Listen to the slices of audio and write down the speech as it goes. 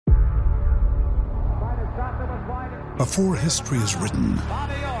Before history is written,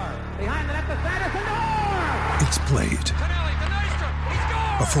 it's played.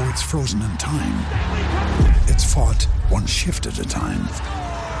 Before it's frozen in time, it's fought one shift at a time.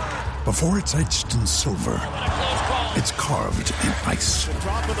 Before it's etched in silver, it's carved in ice.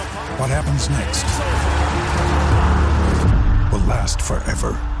 What happens next will last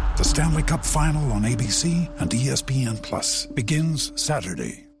forever. The Stanley Cup Final on ABC and ESPN Plus begins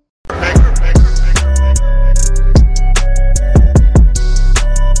Saturday.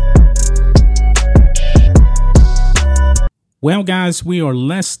 Well, guys, we are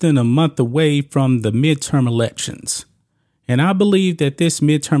less than a month away from the midterm elections. And I believe that this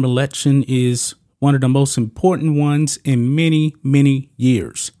midterm election is one of the most important ones in many, many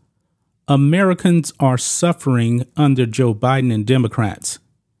years. Americans are suffering under Joe Biden and Democrats.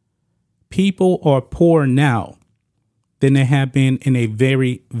 People are poorer now than they have been in a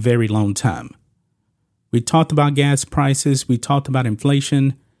very, very long time. We talked about gas prices. We talked about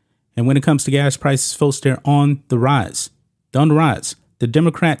inflation. And when it comes to gas prices, folks, they're on the rise. They're on the rise. The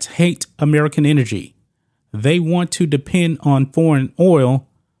Democrats hate American energy. They want to depend on foreign oil,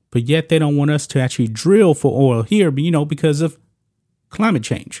 but yet they don't want us to actually drill for oil here, because of climate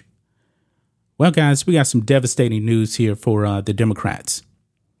change. Well, guys, we got some devastating news here for the Democrats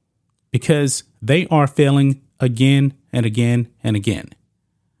because they are failing again and again and again.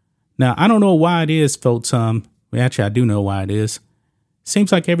 Now, I don't know why it is, folks. Actually, I do know why it is.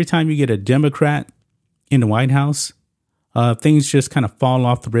 Seems like every time you get a Democrat in the White House, things just kind of fall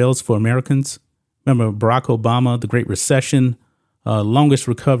off the rails for Americans. Remember Barack Obama, the Great Recession, longest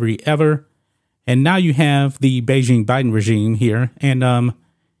recovery ever. And now you have the Beijing Biden regime here, and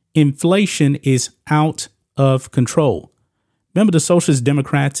inflation is out of control. Remember the Socialist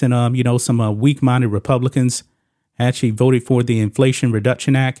Democrats and, some weak-minded Republicans actually voted for the Inflation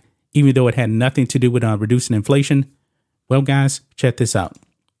Reduction Act, even though it had nothing to do with reducing inflation. Well, guys, check this out.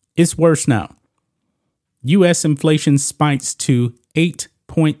 It's worse now. U.S. inflation spikes to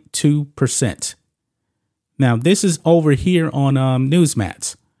 8.2%. Now, this is over here on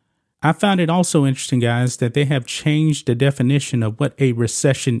Newsmax. I found it also interesting, guys, that they have changed the definition of what a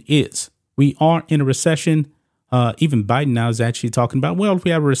recession is. We are in a recession. Even Biden now is actually talking about, well, if we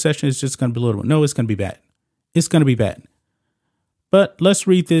have a recession, it's just going to be a little bit. No, it's going to be bad. It's going to be bad. But let's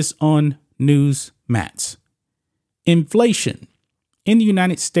read this on Newsmax. Inflation in the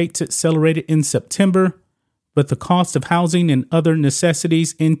United States accelerated in September, but the cost of housing and other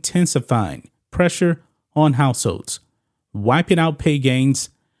necessities intensifying pressure on households, wiping out pay gains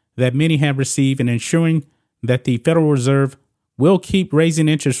that many have received and ensuring that the Federal Reserve will keep raising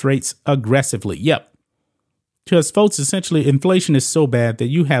interest rates aggressively. Yep. Because, folks, essentially, inflation is so bad that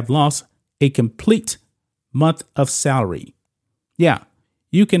you have lost a complete month of salary. Yeah,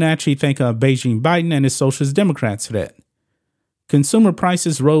 you can actually thank Beijing Biden and his Socialist Democrats for that. Consumer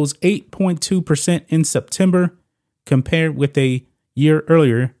prices rose 8.2% in September compared with a year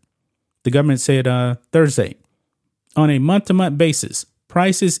earlier, the government said Thursday. On a month-to-month basis,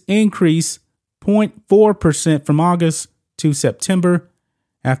 prices increased 0.4% from August to September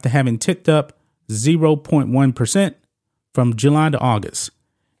after having ticked up 0.1% from July to August.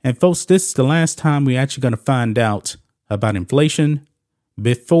 And folks, this is the last time we're actually going to find out about inflation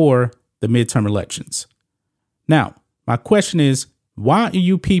before the midterm elections. Now, my question is, why are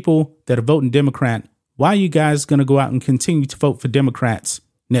you people that are voting Democrat, why are you guys going to go out and continue to vote for Democrats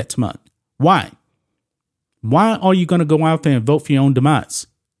next month? Why? Why are you going to go out there and vote for your own demise?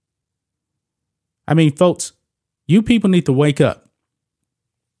 I mean, folks, you people need to wake up.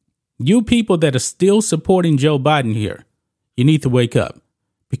 You people that are still supporting Joe Biden here, you need to wake up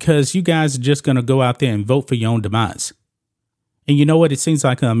because you guys are just going to go out there and vote for your own demise. And you know what? It seems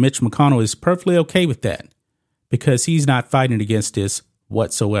like Mitch McConnell is perfectly okay with that because he's not fighting against this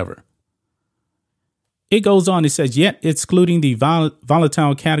whatsoever. It goes on. It says, yet excluding the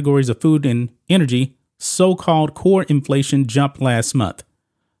volatile categories of food and energy, so-called core inflation jumped last month,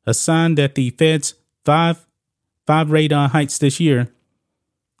 a sign that the Fed's five rate hikes this year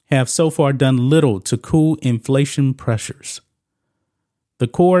have so far done little to cool inflation pressures. The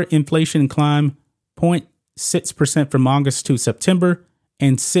core inflation climbed 0.6% from August to September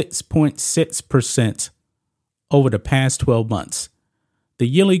and 6.6% over the past 12 months. The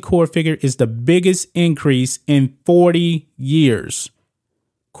yearly core figure is the biggest increase in 40 years.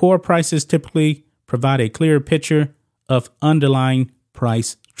 Core prices typically provide a clearer picture of underlying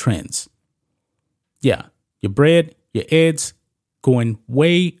price trends. Yeah, your bread, your eggs going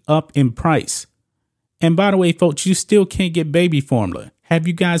way up in price. And by the way, folks, you still can't get baby formula. Have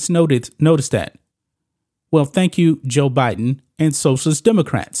you guys noticed that? Well, thank you, Joe Biden and Socialist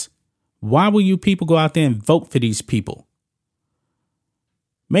Democrats. Why will you people go out there and vote for these people?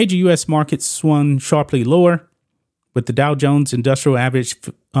 Major U.S. markets swung sharply lower, with the Dow Jones Industrial Average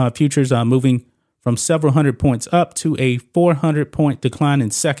futures moving from several hundred points up to a 400-point decline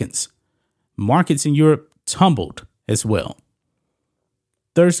in seconds. Markets in Europe tumbled as well.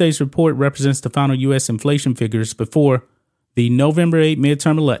 Thursday's report represents the final U.S. inflation figures before the November 8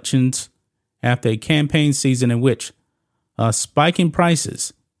 midterm elections, after a campaign season in which spiking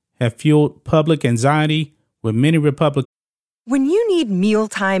prices have fueled public anxiety, with many Republicans. When you need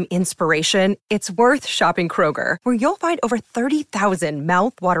mealtime inspiration, it's worth shopping Kroger, where you'll find over 30,000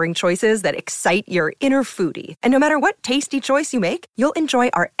 mouth-watering choices that excite your inner foodie. And no matter what tasty choice you make, you'll enjoy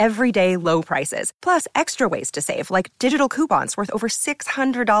our everyday low prices, plus extra ways to save, like digital coupons worth over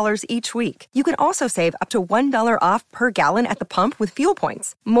 $600 each week. You can also save up to $1 off per gallon at the pump with fuel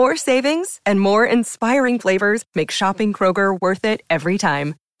points. More savings and more inspiring flavors make shopping Kroger worth it every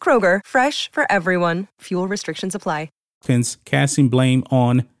time. Kroger, fresh for everyone. Fuel restrictions apply. Casting blame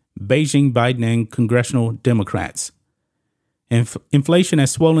on Beijing, Biden, and congressional Democrats. Inflation has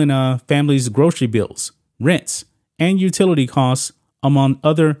swollen families' grocery bills, rents, and utility costs, among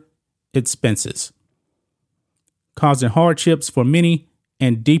other expenses, causing hardships for many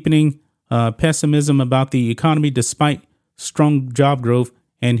and deepening pessimism about the economy despite strong job growth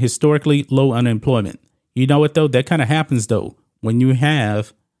and historically low unemployment. You know what, though? That kind of happens, though, when you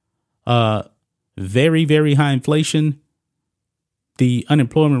have very, very high inflation. The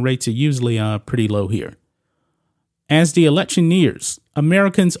unemployment rates are usually pretty low here. As the election nears,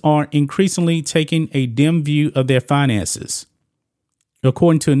 Americans are increasingly taking a dim view of their finances.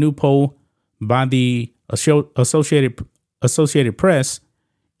 According to a new poll by the Associated Press,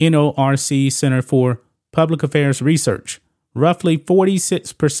 NORC Center for Public Affairs Research, roughly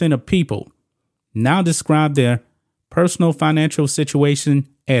 46% of people now describe their personal financial situation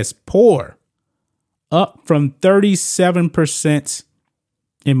as poor, up from 37%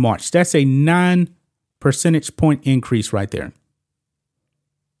 in March. That's a 9 percentage point increase right there.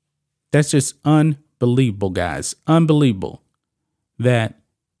 That's just unbelievable, guys. Unbelievable that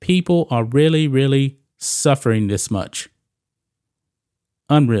people are really, really suffering this much.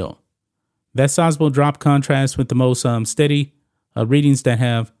 Unreal. That sizable drop contrasts with the most steady readings that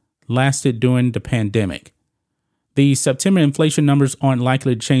have lasted during the pandemic. The September inflation numbers aren't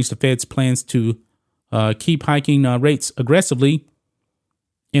likely to change the Fed's plans to keep hiking rates aggressively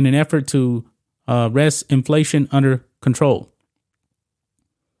in an effort to wrest inflation under control.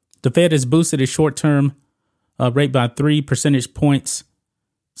 The Fed has boosted its short-term rate by 3 percentage points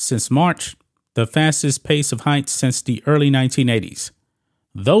since March, the fastest pace of hikes since the early 1980s.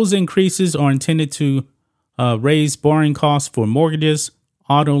 Those increases are intended to raise borrowing costs for mortgages,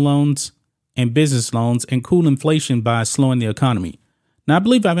 auto loans, and business loans, and cool inflation by slowing the economy. Now, I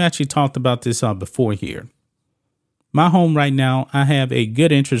believe I've actually talked about this before here. My home right now, I have a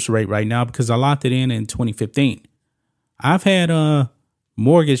good interest rate right now because I locked it in 2015. I've had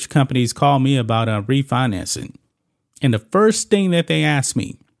mortgage companies call me about refinancing. And the first thing that they ask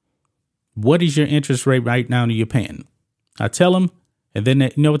me, what is your interest rate right now that you're paying? I tell them, and then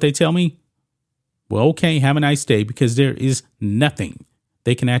you know what they tell me? Well, okay, have a nice day, because there is nothing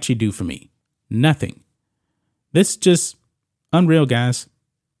they can actually do for me. Nothing. This is just unreal, guys.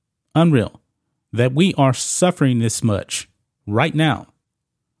 Unreal that we are suffering this much right now.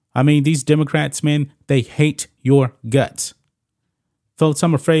 I mean, these Democrats, man, they hate your guts. Folks,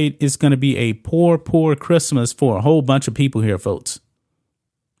 I'm afraid it's going to be a poor, poor Christmas for a whole bunch of people here, folks.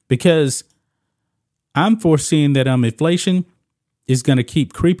 Because I'm foreseeing that inflation is going to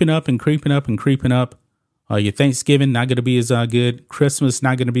keep creeping up and creeping up and creeping up. Your Thanksgiving not going to be as good. Christmas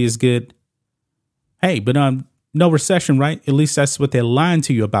not going to be as good. Hey, but no recession, right? At least that's what they're lying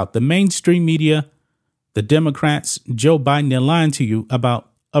to you about. The mainstream media, the Democrats, Joe Biden, they're lying to you about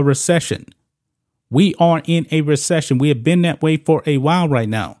a recession. We are in a recession. We have been that way for a while right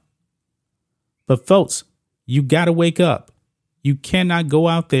now. But folks, you got to wake up. You cannot go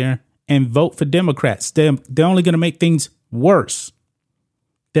out there and vote for Democrats. They're only going to make things worse.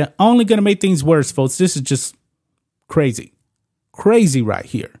 They're only going to make things worse, folks. This is just crazy. Crazy right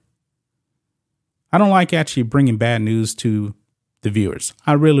here. I don't like actually bringing bad news to the viewers.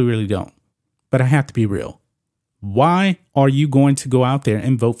 I really, really don't. But I have to be real. Why are you going to go out there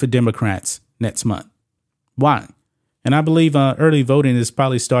and vote for Democrats next month? Why? And I believe early voting is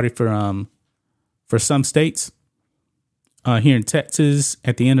probably started for some states. Here in Texas,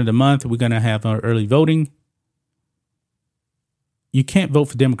 at the end of the month, we're going to have early voting. You can't vote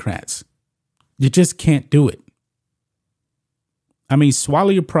for Democrats. You just can't do it. I mean, swallow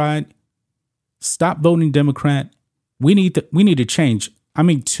your pride. Stop voting Democrat. We need to change I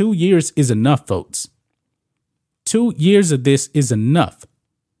mean, 2 years is enough, folks. 2 years of this is enough.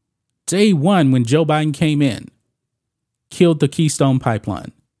 Day one, when Joe Biden came in, killed the Keystone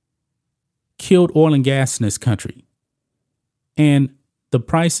Pipeline, killed oil and gas in this country. And the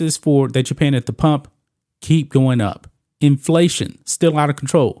prices that you're paying at the pump keep going up. Inflation still out of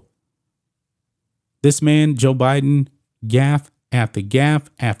control. This man, Joe Biden, gaffe after gaffe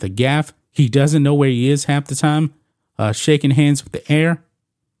after gaffe. He doesn't know where he is half the time, shaking hands with the air.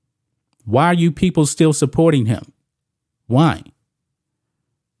 Why are you people still supporting him? Why?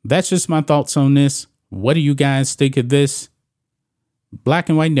 That's just my thoughts on this. What do you guys think of this? Black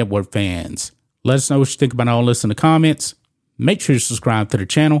and White Network fans, let us know what you think about all this in the comments. Make sure you subscribe to the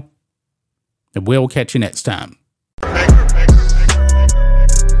channel, and we'll catch you next time.